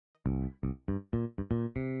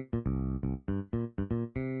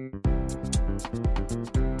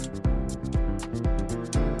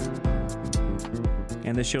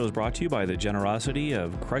And this show is brought to you by the generosity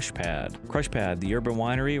of Crush Pad. Crush Pad, the urban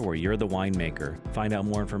winery where you're the winemaker. Find out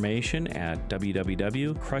more information at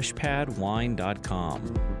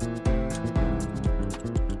www.crushpadwine.com.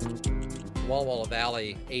 Walla Walla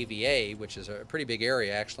Valley AVA, which is a pretty big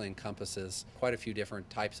area, actually encompasses quite a few different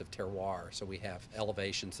types of terroir. So we have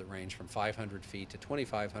elevations that range from 500 feet to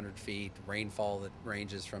 2,500 feet, rainfall that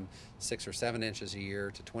ranges from 6 or 7 inches a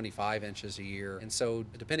year to 25 inches a year. And so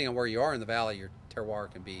depending on where you are in the valley, your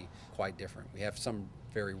terroir can be quite different. We have some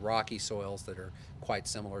very rocky soils that are quite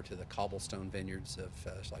similar to the cobblestone vineyards of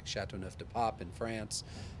like Châteauneuf-du-Pape in France.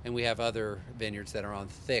 And we have other vineyards that are on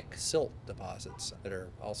thick silt deposits that are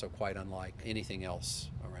also quite unlike anything else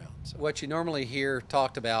around. So what you normally hear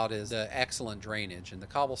talked about is the excellent drainage, and the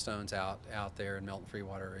cobblestones out there in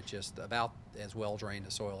Melton-Freewater are just about as well drained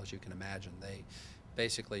a soil as you can imagine.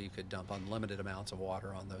 Basically, you could dump unlimited amounts of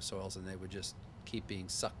water on those soils and they would just keep being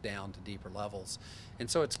sucked down to deeper levels. And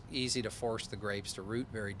so it's easy to force the grapes to root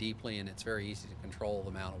very deeply, and it's very easy to control the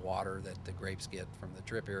amount of water that the grapes get from the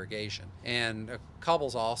drip irrigation. And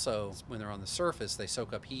cobbles also, when they're on the surface, they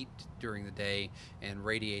soak up heat during the day and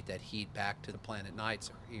radiate that heat back to the plant at night,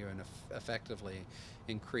 so you can effectively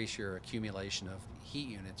increase your accumulation of heat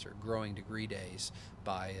units or growing degree days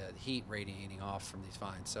by heat radiating off from these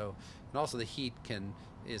vines. So, and also the heat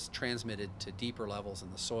is transmitted to deeper levels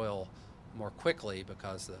in the soil more quickly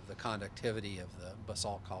because the conductivity of the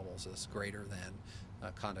basalt cobbles is greater than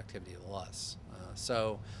conductivity of the loess.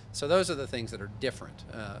 So those are the things that are different.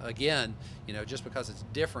 Again, just because it's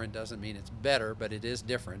different doesn't mean it's better, but it is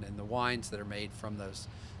different. And the wines that are made from those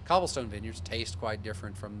cobblestone vineyards taste quite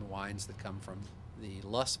different from the wines that come from the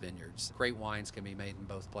loess vineyards. Great wines can be made in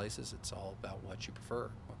both places. It's all about what you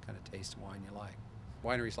prefer, what kind of taste of wine you like.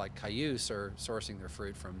 Wineries like Cayuse are sourcing their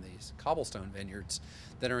fruit from these cobblestone vineyards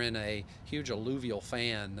that are in a huge alluvial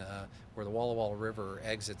fan where the Walla Walla River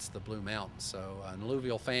exits the Blue Mountains. So an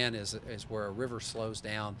alluvial fan is where a river slows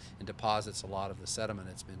down and deposits a lot of the sediment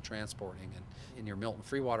it's been transporting. And in your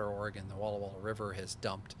Melton-Freewater, Oregon, the Walla Walla River has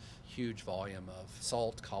dumped huge volume of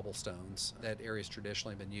salt cobblestones. That area's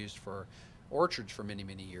traditionally been used for orchards for many,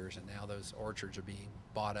 many years, and now those orchards are being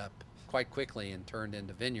bought up quite quickly and turned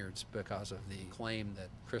into vineyards because of the claim that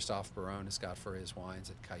Christophe Baron has got for his wines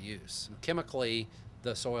at Cayuse. Chemically,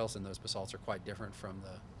 the soils in those basalts are quite different from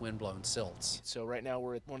the wind-blown silts. So right now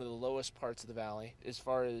we're at one of the lowest parts of the valley. As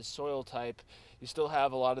far as soil type, you still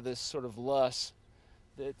have a lot of this sort of loess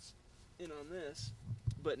that's in on this,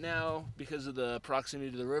 but now because of the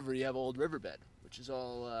proximity to the river, you have old riverbed, which is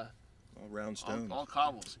all round stones. All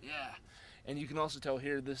cobbles, yeah. And you can also tell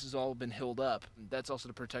here this has all been hilled up. That's also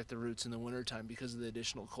to protect the roots in the wintertime because of the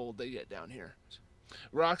additional cold they get down here.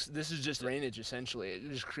 Rocks, this is just drainage essentially. It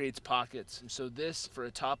just creates pockets. So this, for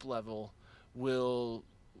a top level, the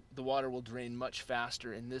water will drain much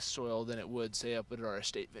faster in this soil than it would, say, up at our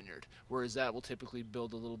estate vineyard. Whereas that will typically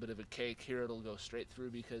build a little bit of a cake. Here it'll go straight through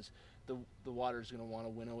because the water is going to want to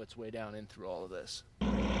winnow its way down in through all of this.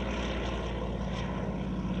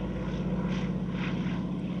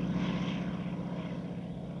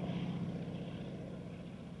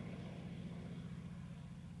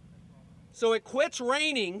 So it quits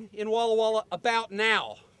raining in Walla Walla about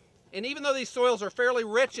now. And even though these soils are fairly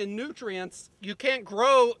rich in nutrients, you can't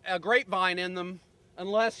grow a grapevine in them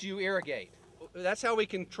unless you irrigate. That's how we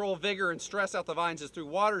control vigor and stress out the vines, is through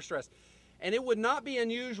water stress. And it would not be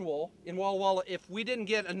unusual in Walla Walla if we didn't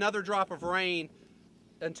get another drop of rain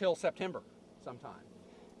until September sometime.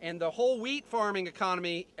 And the whole wheat farming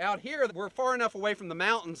economy out here, we're far enough away from the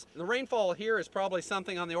mountains. The rainfall here is probably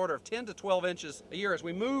something on the order of 10 to 12 inches a year. As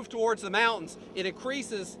we move towards the mountains, it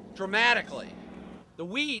increases dramatically. The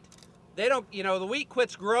wheat, the wheat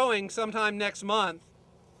quits growing sometime next month,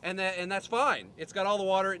 and that's fine. It's got all the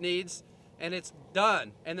water it needs, and it's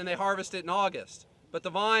done. And then they harvest it in August. But the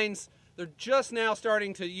vines, they're just now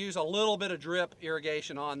starting to use a little bit of drip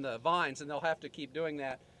irrigation on the vines, and they'll have to keep doing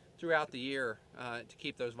that throughout the year to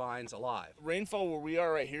keep those vines alive. Rainfall where we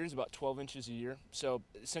are right here is about 12 inches a year. So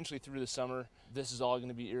essentially through the summer, this is all going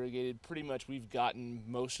to be irrigated. Pretty much we've gotten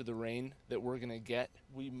most of the rain that we're going to get.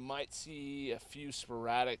 We might see a few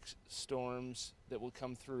sporadic storms that will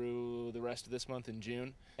come through the rest of this month in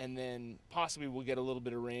June. And then possibly we'll get a little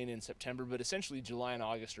bit of rain in September, but essentially July and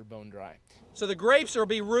August are bone dry. So the grapes will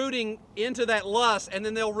be rooting into that loess, and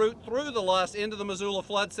then they'll root through the loess into the Missoula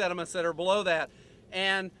flood sediments that are below that.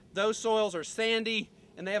 And those soils are sandy,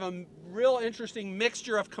 and they have a real interesting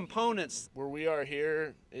mixture of components. Where we are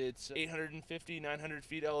here, it's 850, 900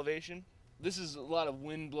 feet elevation. This is a lot of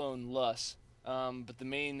wind-blown loess, but the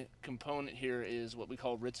main component here is what we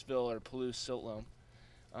call Ritzville or Palouse silt loam.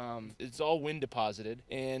 It's all wind deposited,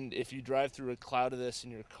 and if you drive through a cloud of this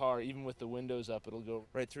in your car, even with the windows up, it'll go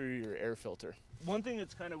right through your air filter. One thing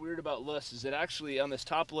that's kind of weird about loess is it actually, on this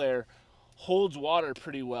top layer, holds water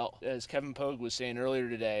pretty well. As Kevin Pogue was saying earlier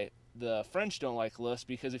today, the French don't like loess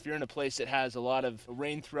because if you're in a place that has a lot of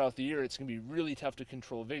rain throughout the year, it's going to be really tough to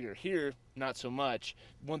control vigor. Here, not so much.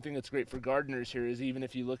 One thing that's great for gardeners here is even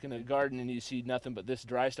if you look in a garden and you see nothing but this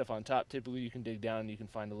dry stuff on top, typically you can dig down and you can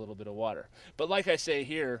find a little bit of water. But like I say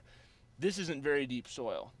here, this isn't very deep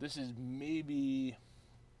soil. This is maybe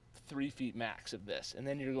 3 feet max of this, and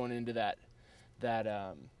then you're going into that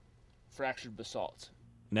fractured basalt.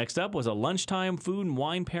 Next up was a lunchtime food and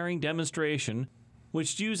wine pairing demonstration,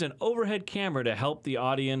 which used an overhead camera to help the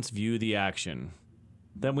audience view the action.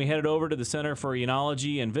 Then we headed over to the Center for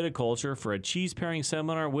Enology and Viticulture for a cheese pairing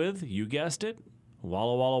seminar with, you guessed it,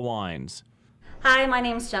 Walla Walla Wines. Hi, my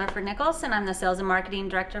name is Jennifer Nichols, and I'm the Sales and Marketing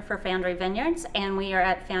Director for Foundry Vineyards, and we are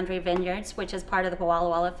at Foundry Vineyards, which is part of the Walla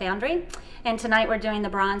Walla Foundry. And tonight we're doing the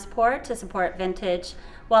bronze pour to support Vintage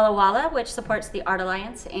Walla Walla, which supports the Art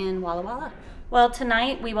Alliance in Walla Walla. Well,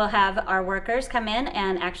 tonight we will have our workers come in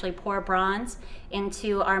and actually pour bronze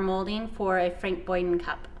into our molding for a Frank Boyden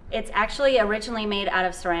cup. It's actually originally made out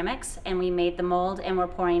of ceramics, and we made the mold and we're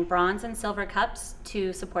pouring bronze and silver cups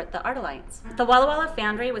to support the Art Alliance. The Walla Walla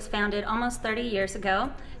Foundry was founded almost 30 years ago,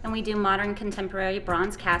 and we do modern contemporary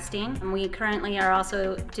bronze casting. And we currently are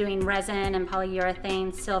also doing resin and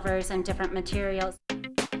polyurethane, silvers, and different materials.